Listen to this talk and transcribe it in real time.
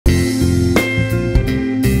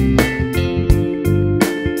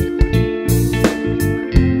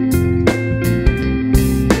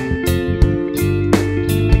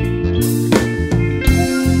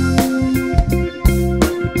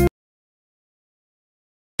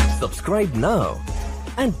Subscribe now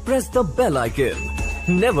and press the bell icon.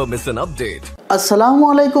 Never miss an update. আসসালামু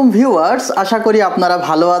আলাইকুম viewers, আশা করি আপনারা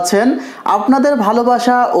ভালো আছেন। আপনাদের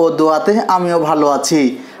ভালোবাসা ও দোয়াতে আমিও ভালো আছি।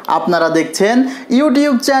 আপনারা দেখছেন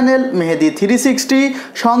ইউটিউব চ্যানেল মেহেদি 360,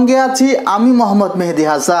 সঙ্গে আছি আমি মোহাম্মদ মেহেদি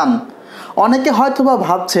হাসান। অনেকে হয়তোবা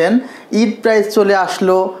ভাবছেন ঈদ প্রায় চলে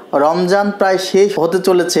আসলো, রমজান প্রায় শেষ হতে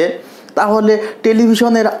চলেছে, তাহলে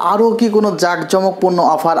টেলিভিশনের আরও কি কোনো জাঁকজমকপূর্ণ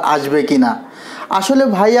অফার আসবে কি না। আসলে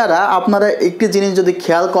ভাইয়ারা, আপনারা একটি জিনিস যদি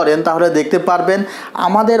খেয়াল করেন তাহলে দেখতে পারবেন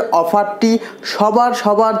আমাদের অফারটি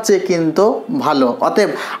সবার চেয়ে কিন্তু ভালো। অতএব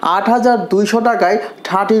 ৮,২০০ টাকায়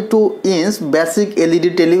 32 ইঞ্চ বেসিক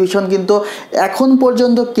এলইডি টেলিভিশন কিন্তু এখন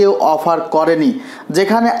পর্যন্ত কেউ অফার করেনি,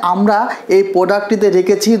 যেখানে আমরা এই প্রোডাক্টটিতে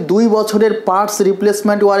রেখেছি 2 বছরের পার্টস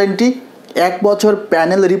রিপ্লেসমেন্ট ওয়ারেন্টি, 1 বছর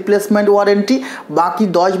প্যানেল রিপ্লেসমেন্ট ওয়ারেন্টি, বাকি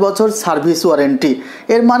 10 বছর সার্ভিস ওয়ারেন্টি।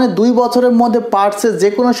 এর মানে 2 বছরের মধ্যে পার্টসের যে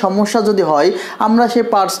কোনো সমস্যা যদি হয় আমরা সেই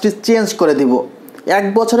পার্টসটি চেঞ্জ করে দিব। 1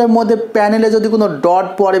 বছরের মধ্যে প্যানেলে যদি কোনো ডট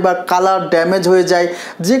পড়ে বা কালার ড্যামেজ হয়ে যায়,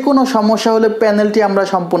 যে কোনো সমস্যা হলে প্যানেলটি আমরা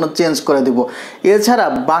সম্পূর্ণ চেঞ্জ করে দেব। এছাড়া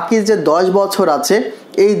বাকি যে 10 বছর আছে,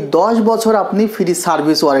 এই 10 বছর আপনি ফ্রি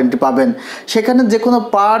সার্ভিস ওয়ারেন্টি পাবেন। সেখানে যে কোনো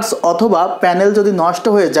পার্টস অথবা প্যানেল যদি নষ্ট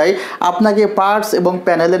হয়ে যায়, আপনাকে পার্টস এবং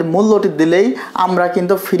প্যানেলের মূল্যটি দিলেই আমরা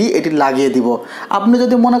কিন্তু ফ্রি এটি লাগিয়ে দিব। আপনি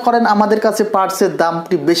যদি মনে করেন আমাদের কাছে পার্টসের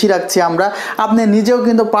দামটি বেশি রাখছি আমরা, আপনি নিজেও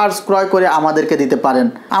কিন্তু পার্টস ক্রয় করে আমাদেরকে দিতে পারেন।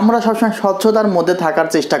 আমরা সবসময় স্বচ্ছতার মধ্যে থাকার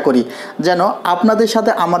চেষ্টা করি, যেন আপনাদের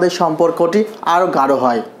সাথে আমাদের সম্পর্কটি আরও গাঢ়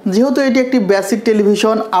হয়। যেহেতু এটি একটি বেসিক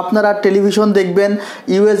টেলিভিশন, আপনারা টেলিভিশন দেখবেন,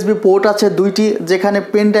 ইউএসবি পোর্ট আছে 2টি, যেখানে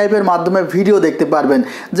পেন ড্রাইভের মাধ্যমে ভিডিও দেখতে পারবেন।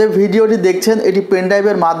 যে ভিডিওটি দেখছেন এটি পেন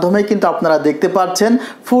ড্রাইভের মাধ্যমে কিন্তু আপনারা দেখতে পাচ্ছেন,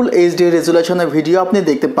 ফুল এইচডি রেজুলেশনের ভিডিও আপনি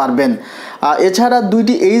দেখতে পারবেন। এছাড়া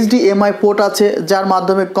 2টি এইচডিএমআই পোর্ট আছে, যার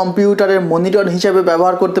মাধ্যমে কম্পিউটারের মনিটর হিসেবে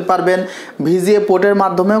ব্যবহার করতে পারবেন। ভিজিএ পোর্টের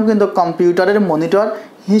মাধ্যমেও কিন্তু কম্পিউটারের মনিটর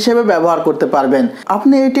হিসেবে ব্যবহার করতে পারবেন।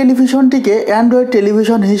 আপনি এই টেলিভিশনটিকে অ্যান্ড্রয়েড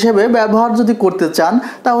টেলিভিশন হিসেবে ব্যবহার যদি করতে চান,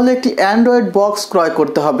 তাহলে একটি অ্যান্ড্রয়েড বক্স ক্রয়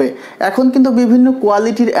করতে হবে। এখন কিন্তু বিভিন্ন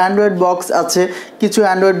কোয়ালিটির অ্যান্ড্রয়েড বক্স আছে। কিছু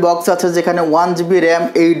অ্যান্ড্রয়েড বক্স আছে যেখানে 1GB র্যাম,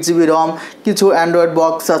 8GB রম, কিছু অ্যান্ড্রয়েড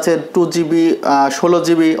বক্স আছে 2GB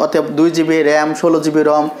 16GB, অর্থাৎ 2GB র্যাম 16GB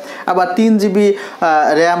রম, আবার 3GB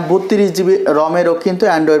র্যাম 32GB রমেরও কিন্তু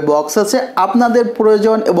অ্যান্ড্রয়েড বক্স আছে। আপনাদের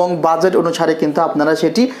প্রয়োজন এবং বাজেট অনুসারে কিন্তু আপনারা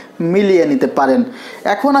সেটি মিলিয়ে নিতে পারেন।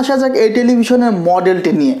 এখন আসা যাক এই টেলিভিশনের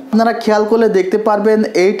মডেলটি নিয়ে। আপনারা খেয়াল করলে দেখতে পারবেন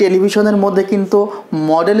এই টেলিভিশনের মধ্যে কিন্তু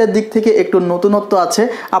মডেলের দিক থেকে একটু নতুনত্ব আছে।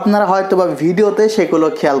 আপনারা হয়তো বা ভিডিওতে সেগুলো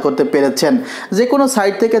খেয়াল করতে পেরেছেন। যে কোনো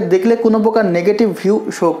সাইড থেকে দেখলে কোনো প্রকার নেগেটিভ ভিউ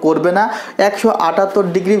শো করবে না, 178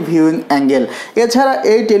 ডিগ্রি ভিউইং অ্যাঙ্গেল। এছাড়া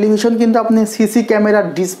এই টেলিভিশন কিন্তু আপনি সিসি ক্যামেরার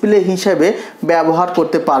ডিসপ্লে হিসেবে ব্যবহার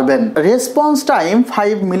করতে পারবেন। রেসপন্স টাইম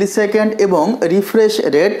 5 মিলিসেকেন্ড এবং রিফ্রেশ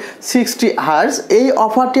রেট 60 হার্জ। এই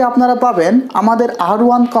অফারটি আপনারা পাবেন আমাদের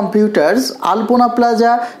R1 কম্পিউটার্স, আলপনা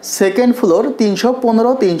প্লাজা, 2nd ফ্লোর,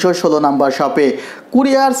 315-316 নাম্বার শপে।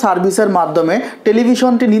 কুরিয়ার সার্ভিসের মাধ্যমে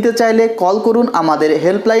টেলিভিশনটি নিতে চাইলে কল করুন আমাদের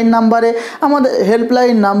হেল্পলাইন নাম্বারে। আমাদের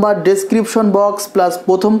helpline number description box plus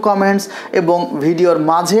প্রথম কমেন্টস এবং ভিডিওর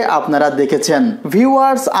মাঝে আপনারা দেখেছেন।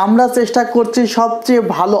 ভিউয়ার্স, আমরা চেষ্টা করছি সবচেয়ে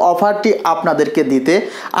ভালো অফারটি আপনাদেরকে দিতে।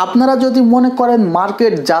 আপনারা যদি মনে করেন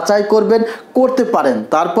মার্কেট যাচাই করবেন, করতে পারেন।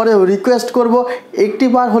 তারপরে রিকোয়েস্ট করব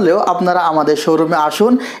একটিবার হলেও আপনারা আমাদের শোরুমে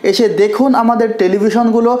আসুন, এসে দেখুন আমাদের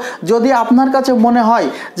টেলিভিশনগুলো। যদি আপনার কাছে মনে হয়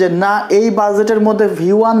যে না, এই বাজেটের মধ্যে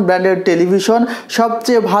ViewOne ব্র্যান্ডের টেলিভিশন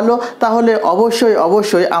সবচেয়ে ভালো, তাহলে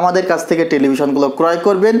অবশ্যই আমাদের কাছ থেকে টেলিভিশনগুলো ক্রয়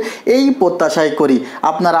করবেন, এই প্রত্যাশাই করি।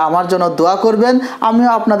 আপনারা আমার জন্য দোয়া করবেন, আমিও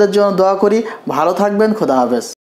আপনাদের জন্য দোয়া করি। ভালো থাকবেন, খোদা হাফেজ।